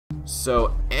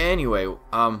So anyway,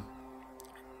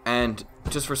 and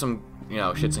just for some,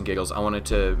 shits and giggles, I wanted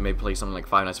to maybe play something like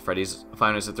Five Nights at Freddy's.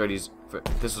 Five Nights at Freddy's.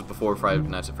 This was before Five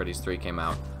Nights at Freddy's 3 came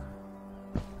out,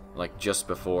 like just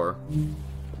before.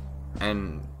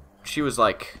 And she was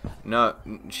like, no,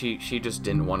 she just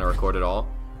didn't want to record at all,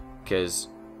 because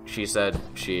she said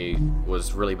she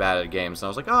was really bad at games. And I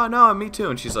was like, oh no, me too.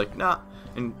 And she's like, nah.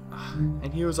 And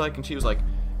he was like, and she was like,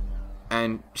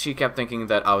 and she kept thinking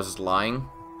that I was just lying,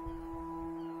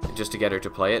 just to get her to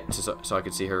play it, so I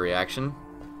could see her reaction.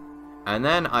 And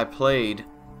then I played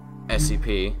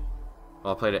SCP.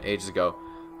 Well, I played it ages ago.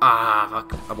 Ah,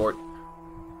 fuck, abort.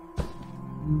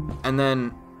 And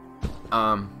then,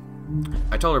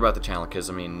 I told her about the channel, because,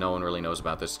 I mean, no one really knows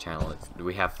about this channel.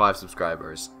 We have 5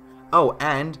 subscribers. Oh,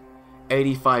 and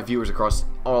 85 viewers across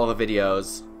all the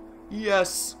videos.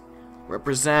 Yes!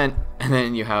 Represent! And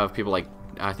then you have people like,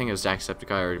 I think it was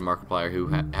Jacksepticeye or Markiplier who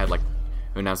had like,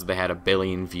 who announced that they had 1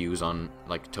 billion views on,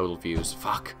 like, total views.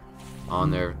 Fuck.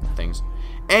 On their things.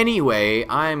 Anyway,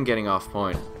 I'm getting off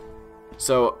point.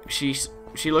 So, she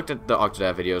looked at the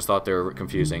Octodad videos, thought they were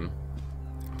confusing.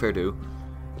 Fair do.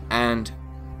 And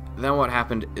then what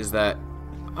happened is that,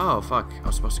 oh, fuck, I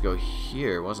was supposed to go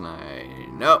here, wasn't I?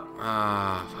 Nope.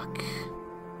 Fuck.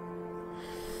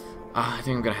 I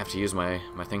think I'm gonna have to use my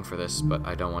thing for this, but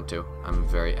I don't want to. I'm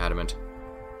very adamant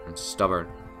and stubborn.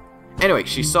 Anyway,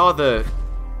 she saw the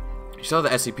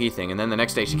SCP thing, and then the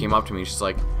next day she came up to me and she's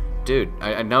like, dude,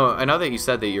 I know that you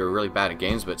said that you were really bad at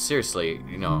games, but seriously,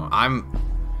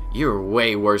 you're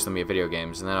way worse than me at video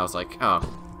games. And then I was like, oh,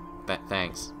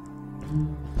 thanks.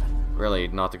 Really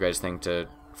not the greatest thing to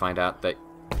find out that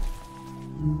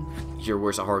you're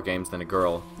worse at horror games than a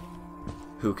girl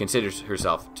who considers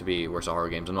herself to be worse at horror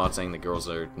games. I'm not saying that girls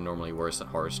are normally worse at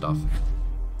horror stuff,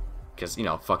 because,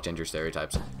 fuck gender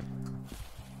stereotypes.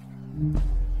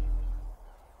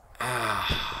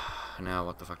 Now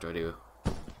what the fuck do I do?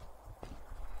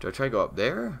 Do I try to go up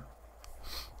there?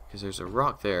 Because there's a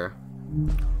rock there.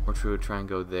 Or should I try and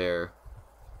go there?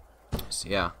 So,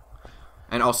 yeah.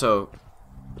 And also,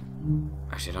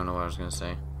 actually I don't know what I was going to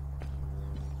say.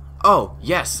 Oh,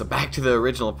 yes, so back to the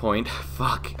original point.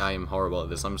 Fuck, I am horrible at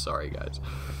this. I'm sorry, guys.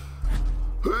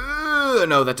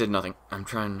 No, that did nothing. I'm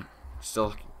trying,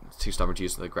 still too stubborn to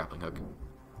use the grappling hook.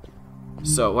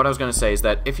 So, what I was going to say is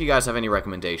that if you guys have any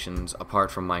recommendations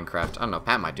apart from Minecraft, I don't know,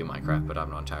 Pat might do Minecraft, but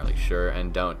I'm not entirely sure,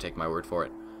 and don't take my word for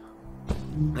it.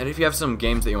 And if you have some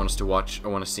games that you want us to watch or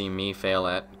want to see me fail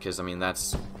at, because, I mean,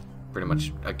 that's pretty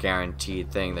much a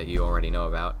guaranteed thing that you already know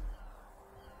about,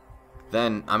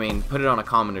 then, I mean, put it on a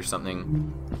comment or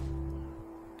something.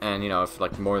 And, if,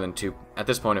 like, more than 2... At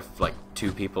this point, if, like,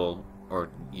 2 people, or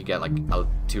you get, like,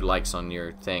 2 likes on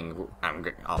your thing,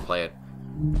 I'll play it.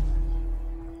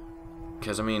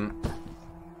 Because, I mean...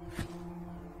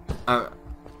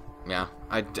 yeah,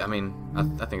 I mean, I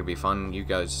think it'd be fun. You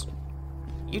guys...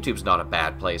 YouTube's not a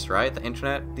bad place, right? The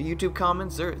internet, the YouTube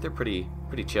comments, they're pretty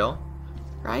chill.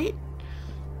 Right?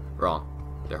 Wrong.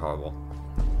 They're horrible.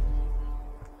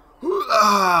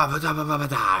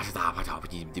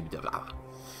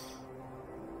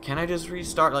 Can I just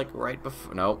restart like right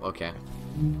before? No, okay.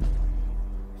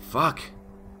 Fuck.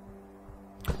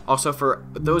 Also, for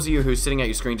those of you who's sitting at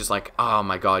your screen just like, oh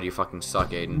my god, you fucking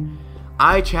suck, Aiden,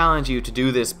 I challenge you to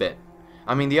do this bit.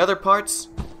 I mean, the other parts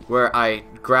where I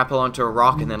grapple onto a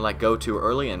rock and then let go too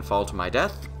early and fall to my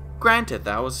death, granted,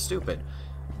 that was stupid.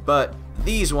 But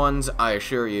these ones, I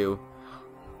assure you,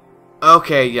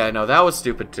 okay, yeah, no, that was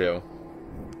stupid too.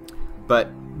 But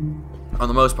on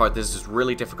the most part, this is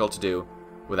really difficult to do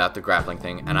without the grappling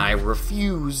thing, and I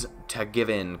refuse to give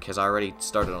in because I already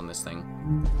started on this thing.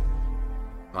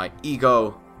 My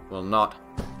ego will not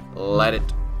let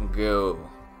it go.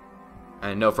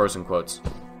 And no frozen quotes.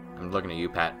 I'm looking at you,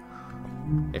 Pat.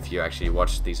 If you actually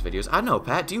watch these videos. I don't know,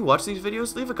 Pat, do you watch these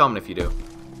videos? Leave a comment if you do.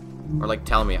 Or like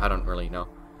tell me, I don't really know.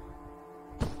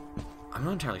 I'm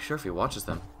not entirely sure if he watches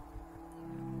them.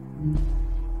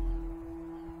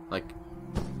 Like,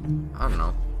 I don't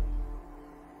know.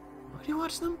 Why do you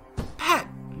watch them? Pat,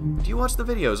 do you watch the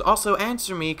videos? Also,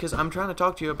 answer me, because I'm trying to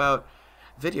talk to you about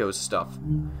videos stuff.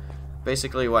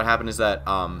 Basically, what happened is that,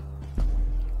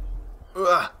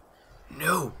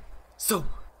 no, so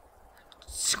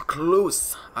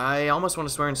close. I almost want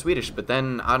to swear in Swedish, but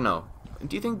then, I don't know.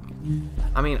 Do you think,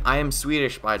 I mean, I am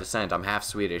Swedish by descent. I'm half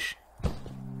Swedish.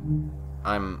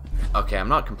 Okay, I'm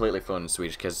not completely fluent in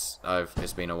Swedish because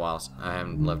it's been a while. I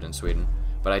haven't lived in Sweden,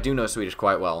 but I do know Swedish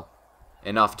quite well,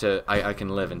 enough to I can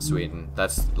live in Sweden.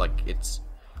 That's like it's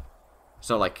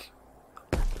not like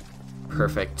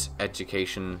perfect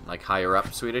education, like higher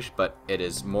up Swedish, but it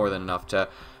is more than enough to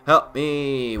help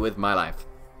me with my life.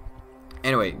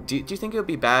 Anyway, do you think it would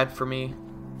be bad for me?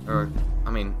 Or,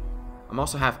 I mean, I'm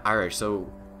also half Irish,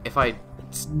 so if I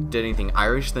did anything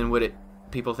Irish, then would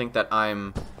people think that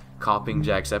I'm copying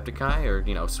Jacksepticeye, or,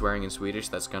 you know, swearing in Swedish?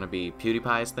 That's gonna be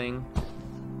PewDiePie's thing?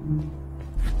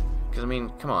 Because, I mean,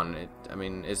 come on,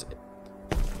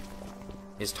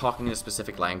 is talking in a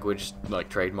specific language, like,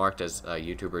 trademarked as a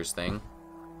YouTuber's thing?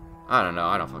 I don't know,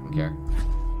 I don't fucking care.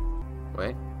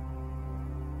 Wait.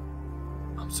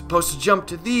 I'm supposed to jump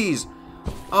to these!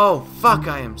 Oh, fuck,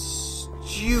 I am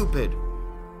stupid!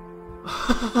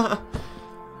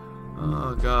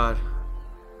 Oh, God.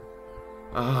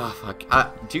 Oh,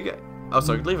 fuck. Do you guys... Oh,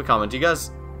 sorry, leave a comment. Do you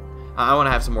guys... I want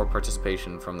to have some more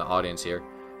participation from the audience here.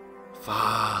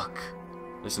 Fuck.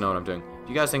 At least I know what I'm doing. Do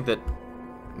you guys think that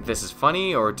this is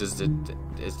funny, or is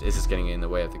this getting in the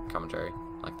way of the commentary?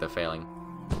 Like, the failing?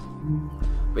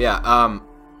 But yeah,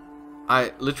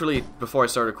 I literally, before I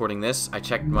started recording this, I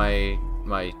checked my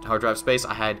hard drive space.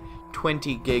 I had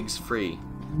 20 gigs free.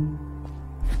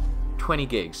 20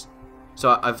 gigs.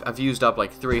 So I've used up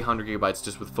like 300 gigabytes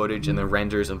just with footage and then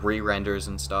renders and re-renders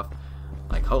and stuff.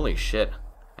 Like, holy shit.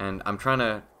 And I'm trying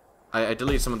to... I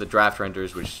deleted some of the draft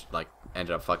renders, which like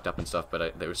ended up fucked up and stuff,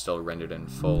 but they were still rendered in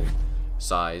full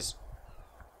size.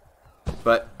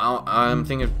 But I'm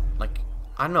thinking, like,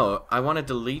 I don't know, I want to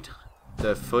delete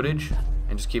the footage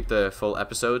and just keep the full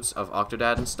episodes of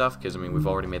Octodad and stuff, because, I mean, we've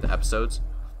already made the episodes.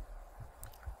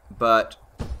 But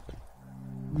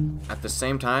at the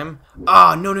same time...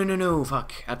 Ah, no,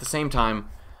 fuck. At the same time,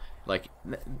 like,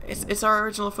 it's our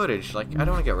original footage. Like, I don't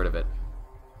want to get rid of it.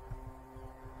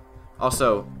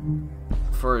 Also,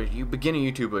 for you beginner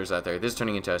YouTubers out there, this is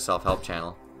turning into a self-help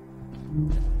channel.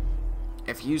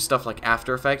 If you use stuff like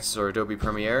After Effects or Adobe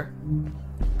Premiere,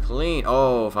 clean...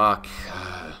 Oh, fuck.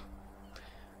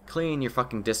 Clean your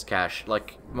fucking disk cache.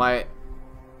 Like,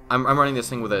 I'm running this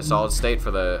thing with a solid state for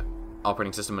the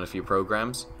operating system and a few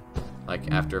programs.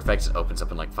 Like, After Effects, it opens up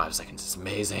in like 5 seconds. It's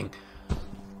amazing.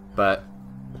 But,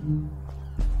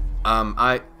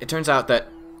 it turns out that,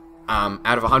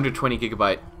 out of 120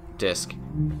 gigabyte disk,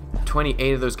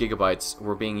 28 of those gigabytes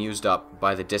were being used up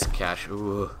by the disk cache.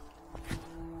 Ooh.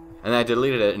 And then I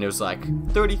deleted it, and it was like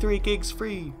 33 gigs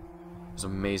free. It was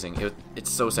amazing. It's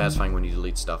so satisfying when you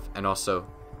delete stuff. And also,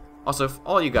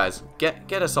 all you guys,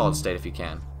 get a solid state if you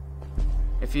can.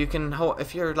 If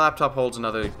your laptop holds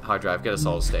another hard drive, get a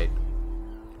solid state.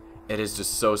 It is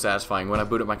just so satisfying. When I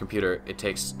boot up my computer, it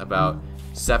takes about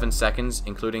 7 seconds,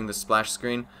 including the splash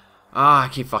screen. I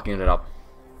keep fucking it up.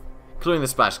 Including the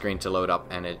splash screen to load up,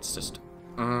 and it's just...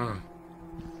 I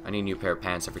need a new pair of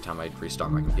pants every time I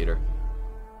restart my computer.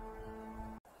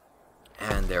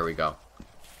 And there we go.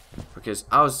 Because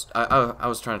I was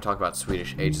trying to talk about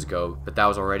Swedish ages ago, but that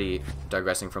was already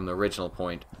digressing from the original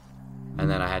point. And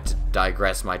then I had to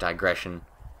digress my digression.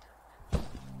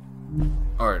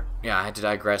 Or, yeah, I had to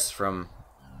digress from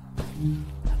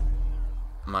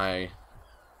my,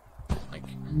 like,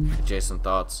 adjacent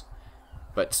thoughts.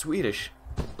 But Swedish,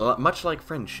 much like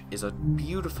French, is a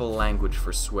beautiful language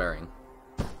for swearing.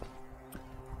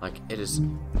 Like, it is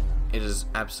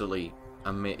absolutely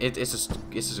amazing. It's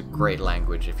just a great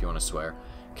language if you want to swear.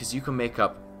 Because you can make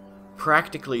up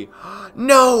practically...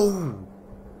 No!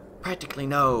 Practically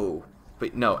no.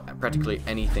 But no, practically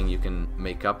anything you can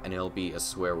make up and it'll be a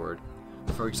swear word.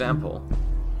 For example,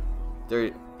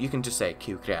 you can just say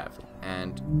kukräv,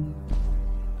 and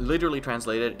literally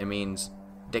translated it means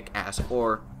dick ass,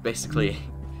 or basically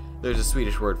there's a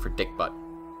Swedish word for dick butt,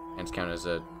 and it's counted as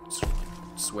a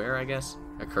swear, I guess,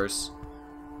 a curse.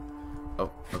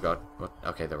 Oh god, what?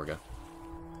 Okay, there we go.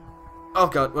 Oh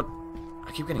god, what?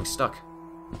 I keep getting stuck.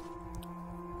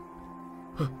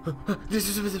 I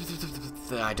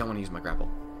don't want to use my grapple.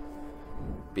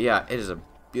 But yeah, it is a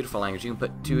beautiful language. You can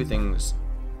put two things,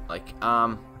 like,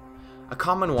 a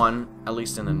common one, at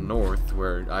least in the north,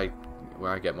 where I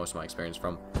get most of my experience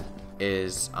from,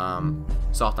 is,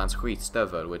 Satan's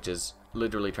skitstövel, which is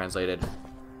literally translated,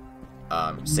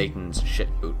 Satan's shit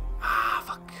boot.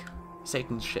 Fuck.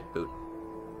 Satan's shit boot.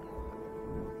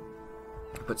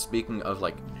 But speaking of,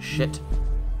 like, shit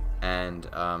and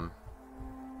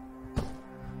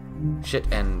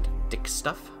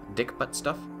dick butt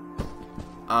stuff,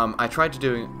 I tried to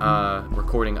do a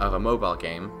recording of a mobile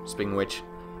game, speaking of which,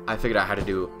 I figured out how to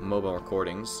do mobile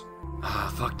recordings.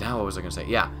 Fuck, now what was I gonna say?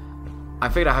 Yeah, I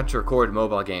figured out how to record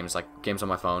mobile games, like games on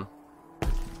my phone,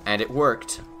 and it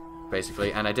worked,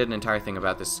 basically, and I did an entire thing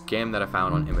about this game that I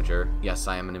found on Imgur. Yes,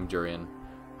 I am an Imgurian.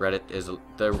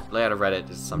 The layout of Reddit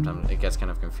is sometimes, it gets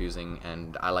kind of confusing,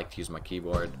 and I like to use my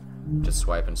keyboard to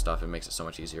swipe and stuff. It makes it so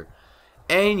much easier.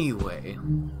 Anyway,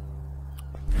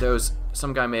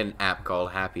 some guy made an app called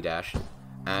Happy Dash,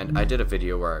 And I did a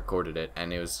video where I recorded it,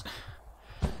 and it was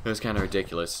kind of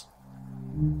ridiculous.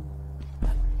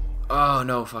 Oh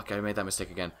no, fuck, I made that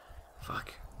mistake again.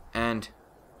 Fuck. And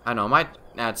I don't know, I might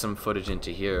add some footage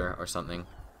into here or something.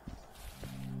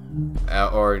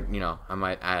 Or, you know, I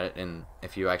might add it in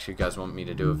if you actually guys want me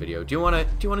to do a video. Do you want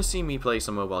to see me play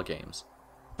some mobile games?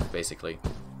 Basically.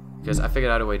 Because I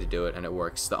figured out a way to do it and it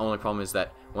works. The only problem is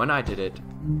that when I did it,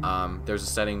 there's a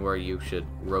setting where you should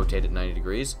rotate it 90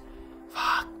 degrees.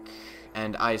 Fuck.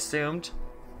 And I assumed,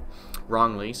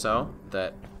 wrongly so,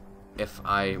 that if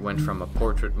I went from a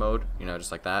portrait mode, you know,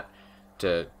 just like that,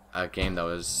 to a game that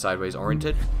was sideways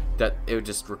oriented, that it would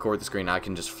just record the screen. I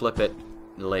can just flip it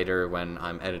later when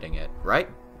I'm editing it. Right?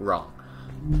 Wrong.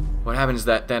 What happened is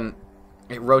that then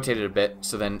it rotated a bit,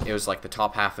 so then it was like the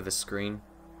top half of the screen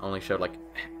only showed like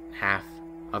half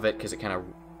of it, because it kind of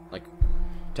like,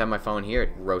 to have my phone here,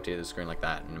 it rotated the screen like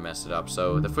that and it messed it up,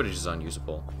 so the footage is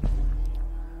unusable.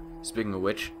 Speaking of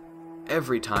which,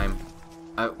 every time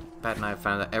Pat and I have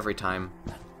found that every time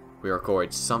we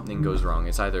record, something goes wrong.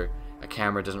 It's either a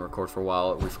camera doesn't record for a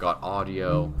while, we've got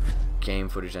audio, game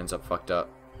footage ends up fucked up.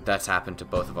 That's happened to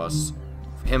both of us.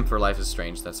 Him for Life is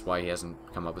Strange, that's why he hasn't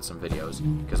come up with some videos,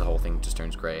 because the whole thing just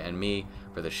turns gray. And me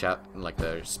for the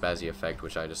the spazzy effect,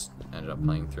 which I just ended up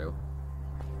playing through.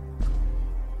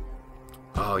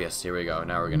 Oh yes, here we go.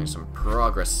 Now we're getting some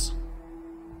progress.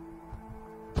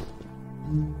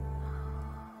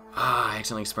 Ah, I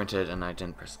accidentally sprinted and I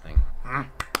didn't press the thing.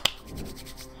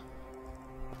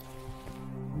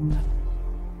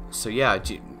 So yeah,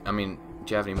 do you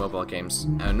have any mobile games?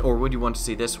 Or would you want to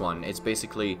see this one? It's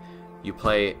basically, you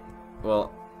play,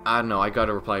 well, I don't know, I got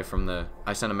a reply from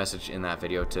I sent a message in that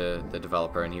video to the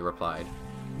developer and he replied.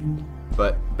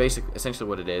 But essentially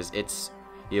what it is, it's,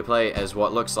 you play as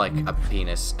what looks like a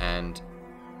penis and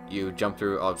you jump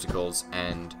through obstacles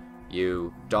and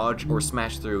you dodge or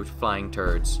smash through flying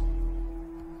turds.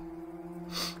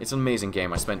 It's an amazing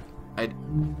game.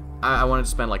 I wanted to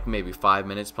spend like maybe 5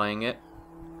 minutes playing it,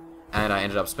 and I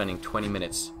ended up spending 20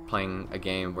 minutes playing a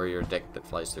game where you're a dick that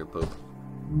flies through poop.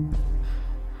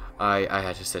 I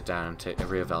had to sit down to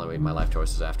reevaluate my life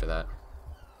choices after that.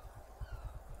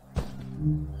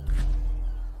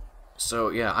 So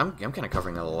yeah, I'm kind of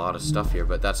covering a lot of stuff here,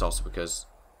 but that's also because,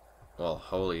 well,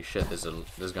 holy shit, this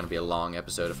is gonna be a long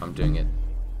episode if I'm doing it.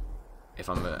 If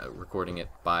I'm recording it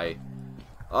by,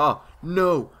 oh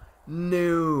no.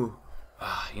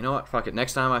 You know what? Fuck it.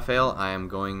 Next time I fail, I am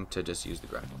going to just use the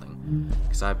grapple thing,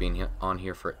 because I've been on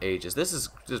here for ages. This is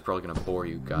probably gonna bore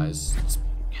you guys.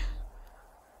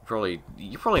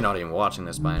 You're probably not even watching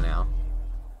this by now.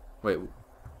 Wait,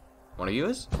 one of you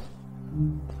is?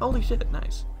 Holy shit!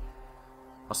 Nice.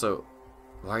 Also,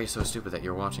 why are you so stupid that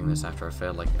you're watching this after I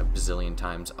failed like a bazillion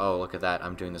times? Oh, look at that.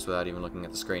 I'm doing this without even looking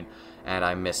at the screen. And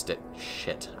I missed it.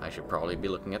 Shit. I should probably be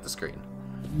looking at the screen.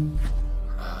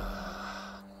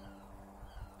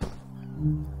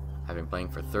 I've been playing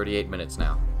for 38 minutes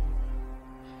now.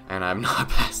 And I'm not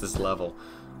past this level.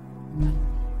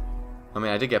 I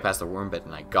mean, I did get past the worm bit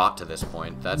and I got to this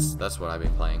point. That's what I've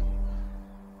been playing.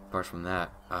 Apart from that,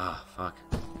 fuck.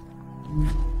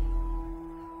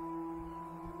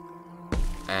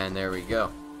 And there we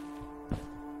go.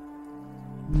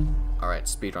 Alright,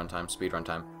 speedrun time.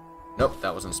 Nope,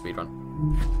 that wasn't a speedrun.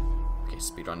 Okay,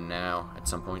 speedrun now, at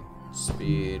some point.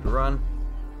 Speedrun.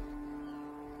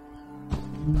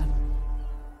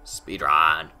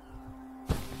 Speedrun.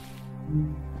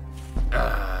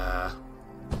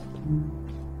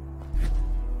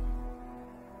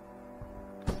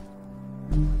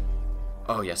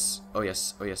 Oh yes. Oh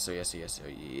yes. Oh yes. Oh yes. Oh yes. Oh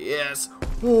yes.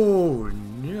 Oh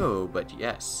no, but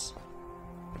yes.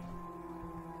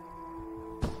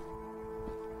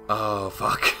 Oh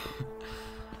fuck.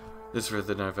 This is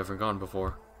further than I've ever gone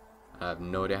before. I have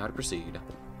no idea how to proceed.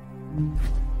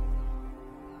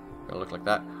 Gonna look like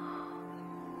that.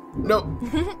 No.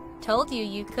 Told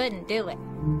you couldn't do it.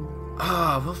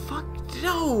 Ah, well fuck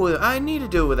no. I need to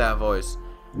do it with that voice.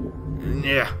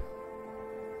 Yeah.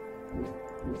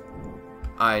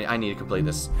 I need to complete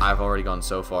this. I've already gone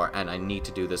so far, and I need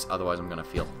to do this, otherwise I'm gonna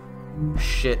feel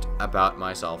shit about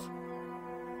myself.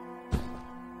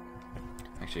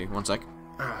 Actually, one sec.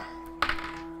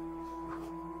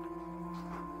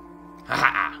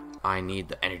 I need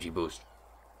the energy boost.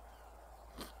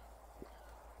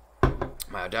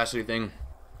 My Audacity thing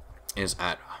is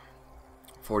at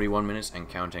 41 minutes and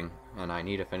counting, and I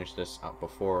need to finish this up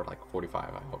before like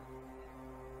 45, I hope.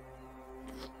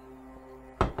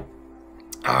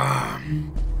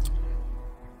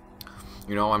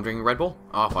 You know I'm drinking Red Bull?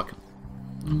 Oh fuck.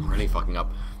 I'm really fucking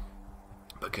up.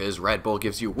 Because Red Bull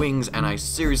gives you wings and I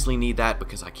seriously need that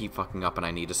because I keep fucking up and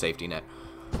I need a safety net.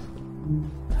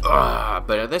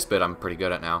 But at this bit, I'm pretty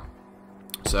good at now.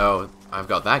 So, I've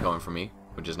got that going for me,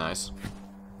 which is nice.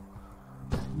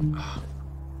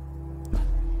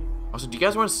 Also, do you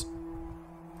guys want to...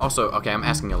 Also, okay, I'm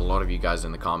asking a lot of you guys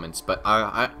in the comments, but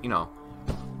you know...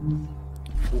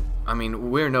 I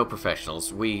mean, we're no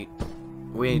professionals. We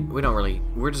don't really...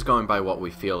 We're just going by what we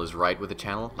feel is right with the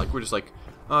channel. Like, we're just like,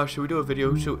 oh, should we do a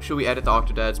video? Should we edit the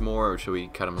Octodads more, or should we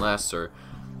cut them less, or...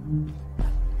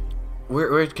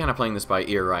 We're kind of playing this by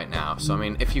ear right now, so I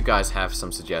mean, if you guys have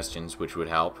some suggestions which would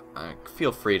help,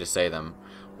 feel free to say them.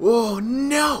 Oh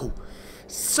no!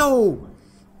 So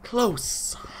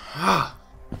close! Ah,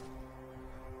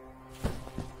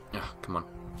 come on.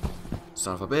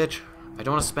 Son of a bitch. I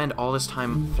don't want to spend all this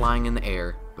time flying in the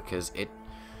air, because it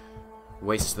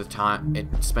wastes the time. It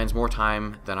spends more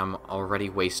time than I'm already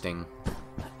wasting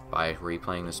by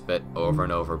replaying this bit over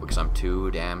and over, because I'm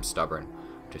too damn stubborn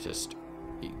to just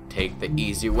take the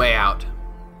easy way out.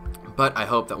 But I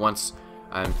hope that once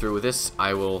I'm through with this,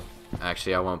 I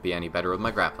won't be any better with my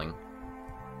grappling.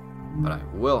 But I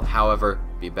will, however,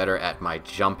 be better at my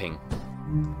jumping.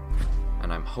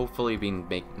 And I'm hopefully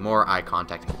make more eye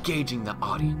contact, engaging the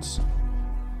audience.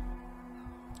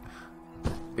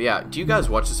 But yeah, do you guys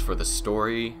watch this for the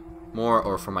story more,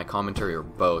 or for my commentary, or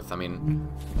both? I mean,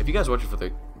 if you guys watch it for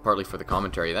partly for the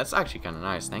commentary, that's actually kind of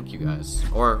nice. Thank you guys.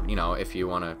 Or, you know, if you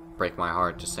want to break my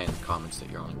heart, just say in the comments that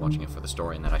you're only watching it for the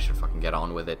story and that I should fucking get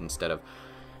on with it instead of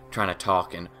trying to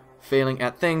talk and failing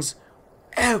at things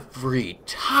every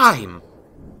time.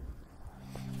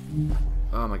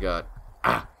 Oh my god.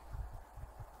 Ah.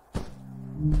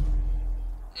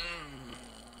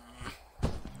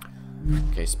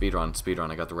 Okay, speedrun.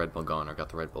 I got the Red Bull going. I got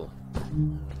the Red Bull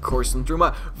coursing through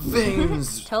my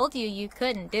veins. Told you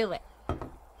couldn't do it.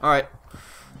 Alright.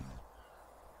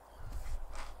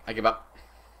 I give up.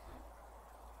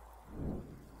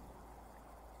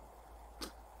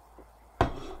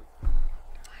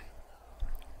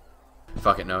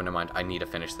 Fuck it, no, never mind. I need to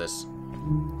finish this.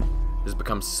 This has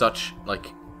become such, like,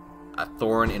 a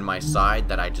thorn in my side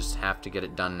that I just have to get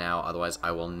it done now, otherwise I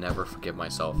will never forgive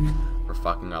myself for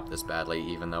fucking up this badly,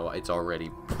 even though it's already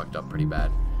fucked up pretty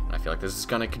bad. And I feel like this is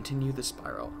gonna continue the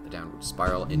spiral, the downward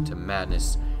spiral into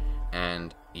madness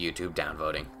and YouTube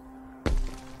downvoting.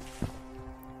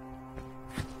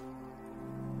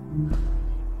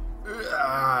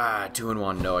 Ah, 2 and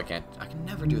 1. No, I can't. I can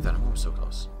never do that. I'm almost so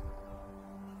close.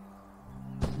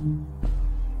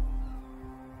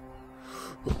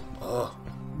 Oh.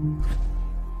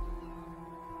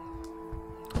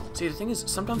 See, the thing is,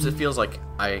 sometimes it feels like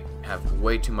I have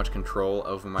way too much control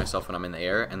over myself when I'm in the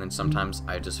air, and then sometimes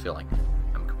I just feel like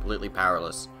I'm completely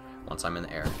powerless once I'm in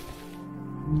the air.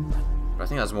 But I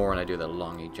think that's more when I do the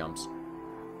longy jumps.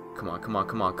 Come on, come on,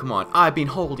 come on, come on. I've been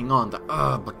holding on the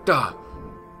I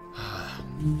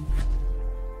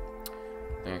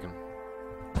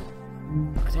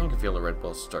think I can feel the Red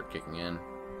Bull start kicking in.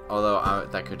 Although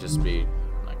that could just be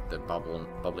like the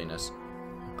bubbliness.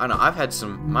 I don't know, I've had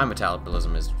my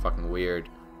metabolism is fucking weird.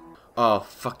 Oh,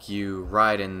 fuck you,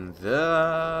 right in the...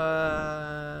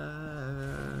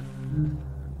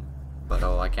 But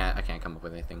oh, I can't come up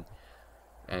with anything.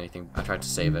 I tried to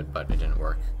save it, but it didn't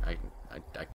work. I